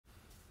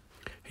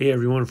Hey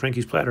everyone,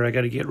 Frankie's Platter. I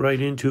got to get right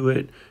into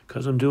it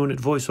because I'm doing it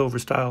voiceover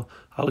style.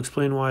 I'll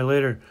explain why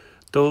later.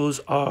 Those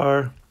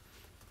are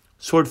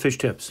swordfish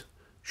tips,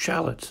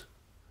 shallots,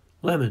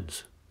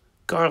 lemons,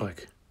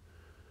 garlic,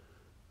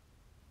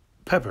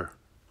 pepper,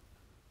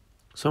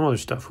 some other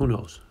stuff, who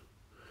knows.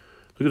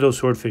 Look at those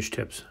swordfish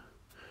tips.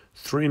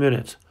 3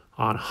 minutes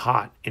on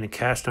hot in a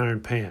cast iron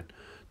pan.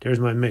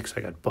 There's my mix.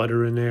 I got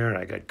butter in there,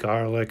 I got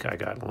garlic, I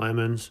got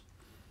lemons.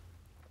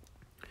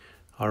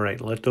 All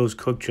right, let those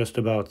cook just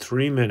about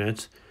 3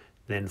 minutes,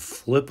 then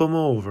flip them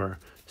over,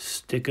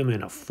 stick them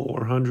in a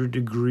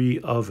 400-degree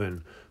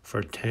oven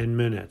for 10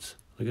 minutes.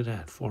 Look at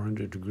that,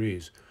 400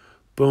 degrees.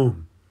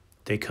 Boom.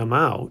 They come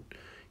out,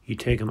 you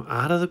take them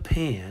out of the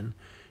pan,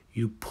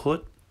 you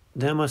put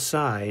them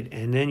aside,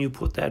 and then you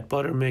put that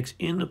butter mix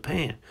in the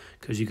pan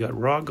because you got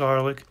raw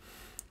garlic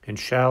and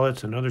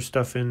shallots and other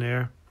stuff in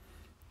there.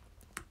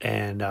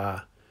 And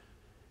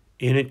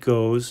in it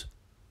goes.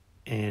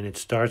 And it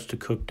starts to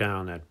cook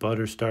down. That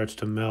butter starts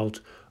to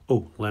melt.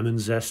 Oh, lemon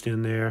zest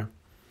in there.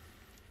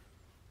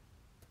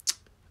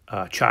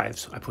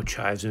 Chives. I put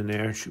chives in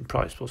there.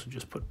 Probably supposed to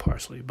just put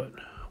parsley, but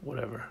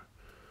whatever.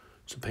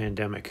 It's a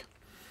pandemic.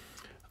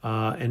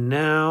 And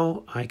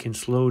now I can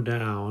slow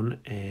down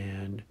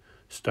and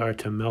start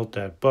to melt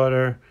that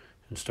butter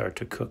and start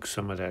to cook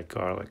some of that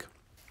garlic.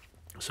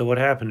 So what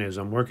happened is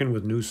I'm working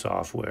with new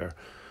software.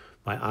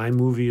 My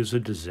iMovie is a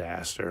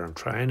disaster. I'm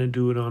trying to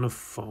do it on a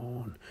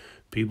phone.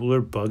 People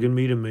are bugging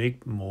me to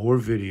make more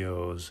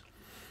videos.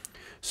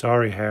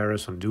 Sorry,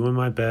 Harris. I'm doing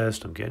my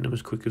best. I'm getting them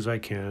as quick as I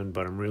can,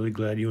 but I'm really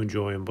glad you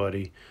enjoy them,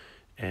 buddy.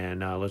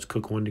 And let's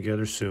cook one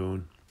together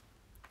soon.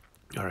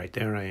 All right,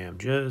 there I am.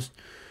 Just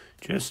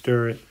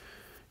stir it.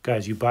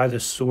 Guys, you buy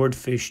the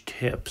swordfish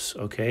tips,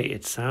 okay?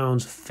 It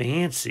sounds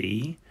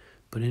fancy,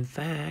 but in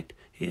fact,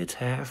 it's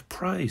half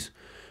price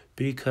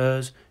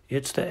because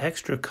it's the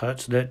extra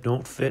cuts that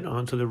don't fit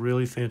onto the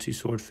really fancy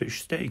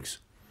swordfish steaks.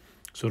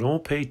 So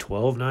don't pay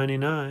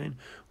 $12.99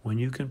 when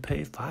you can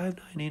pay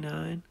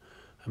 $5.99.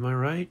 Am I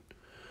right?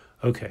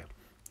 Okay,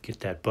 get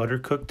that butter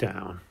cooked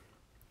down.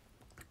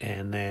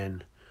 And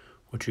then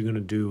what you're going to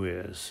do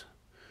is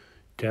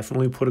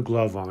definitely put a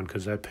glove on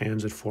because that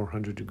pan's at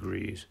 400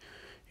 degrees.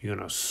 You're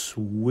going to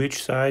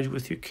switch sides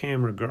with your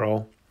camera,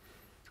 girl.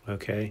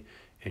 Okay,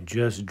 and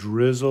just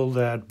drizzle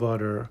that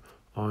butter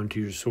onto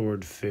your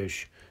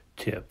swordfish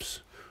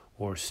tips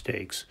or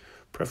steaks.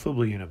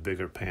 Preferably in a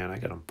bigger pan. I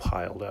got them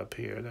piled up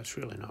here. That's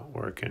really not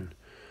working.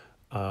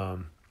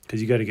 Because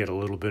you got to get a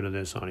little bit of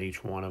this on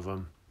each one of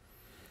them.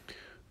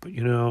 But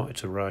you know,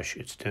 it's a rush.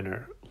 It's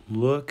dinner.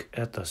 Look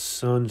at the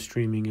sun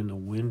streaming in the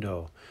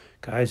window.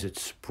 Guys,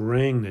 it's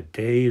spring. The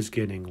day is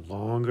getting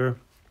longer.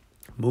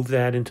 Move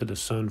that into the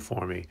sun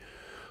for me.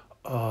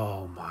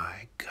 Oh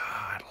my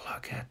God,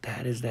 look at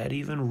that. Is that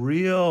even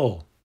real?